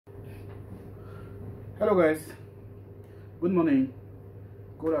Hello guys, good morning,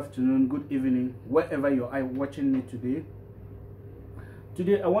 good afternoon, good evening, wherever you are watching me today.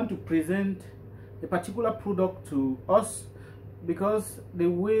 Today I want to present a particular product to us because the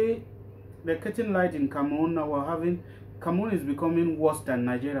way the curtain light in Cameroon now we're having, Cameroon is becoming worse than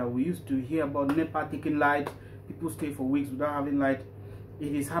Nigeria. We used to hear about NEPA taking light, people stay for weeks without having light.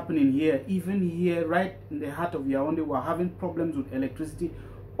 It is happening here, even here right in the heart of Yaoundé. We're having problems with electricity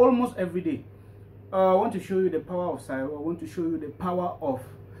almost every day. I want to show you the power of Cyro. I want to show you the power of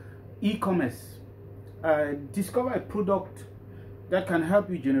e-commerce. Discover a product that can help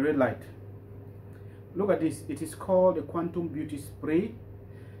you generate light. Look at this. It is called the Quantum Beauty Spray.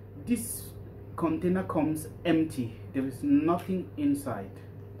 This container comes empty. There is nothing inside.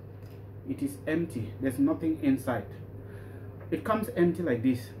 It is empty. There's nothing inside. It comes empty like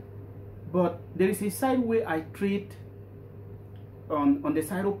this. But there is a side way I trade on the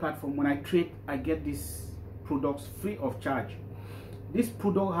Cyro platform. When I trade, I get these products free of charge. This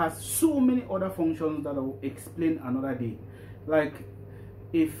product has so many other functions that I will explain another day. Like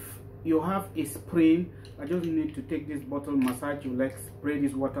if you have a sprain, I just need to take this bottle, massage your legs, spray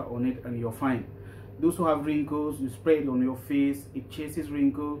this water on it, and you're fine. Those who have wrinkles, you spray it on your face, it chases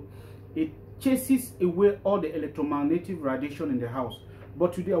wrinkles, it chases away all the electromagnetic radiation in the house.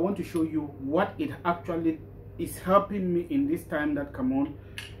 But today I want to show you what it actually is helping me in this time that Cameroon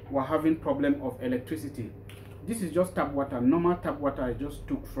we're having problem of electricity. This is just tap water, normal tap water. I just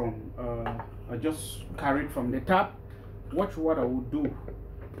took from I just carried from the tap. Watch what I will do.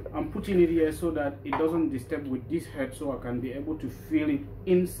 I'm putting it here so that it doesn't disturb with this head, so I can be able to feel it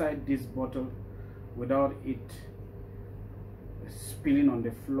inside this bottle without it spilling on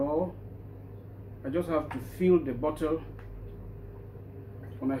the floor. I just have to fill the bottle.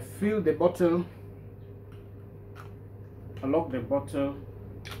 When I fill the bottle, I lock the bottle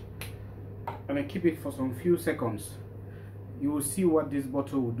and I keep it for some few seconds. You will see what this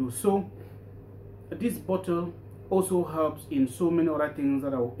bottle will do. So this bottle also helps in so many other things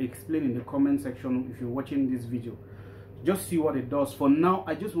that I will explain in the comment section if you're watching this video. Just see what it does. For now,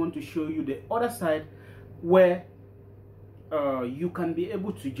 I just want to show you the other side where you can be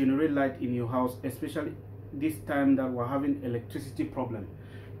able to generate light in your house, especially this time that we're having electricity problem.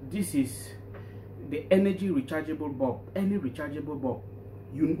 This is the energy rechargeable bulb. Any rechargeable bulb,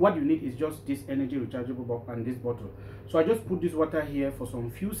 what you need is just this energy rechargeable bulb and this bottle. So I just put this water here for some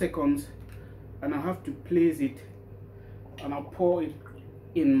few seconds and I have to place it and I'll pour it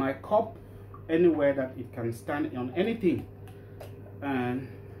in my cup anywhere that it can stand on anything. And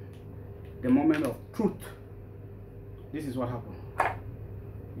the moment of truth, this is what happened.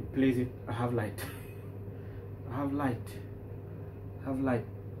 You place it, I have light. I have light. I have light.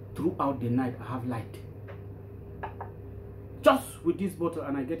 Throughout the night, I have light. Just with this bottle,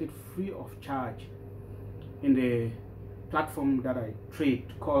 and I get it free of charge in the platform that I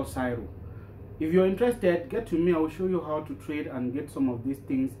trade called Cyro. If you're interested, get to me. I will show you how to trade and get some of these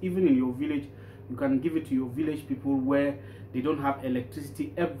things. Even in your village, you can give it to your village people where they don't have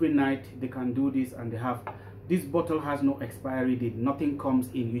electricity. Every night they can do this, and they have. This bottle has no expiry date. Nothing comes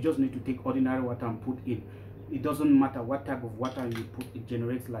in. You just need to take ordinary water and put in. It doesn't matter what type of water you put, it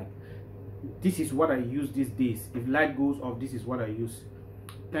generates light. This is what I use these days. If light goes off, this is what I use.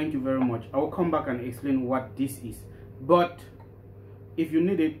 Thank you very much. I will come back and explain what this is. But if you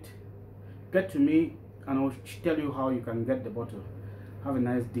need it, get to me and I will tell you how you can get the bottle. Have a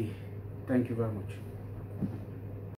nice day. Thank you very much.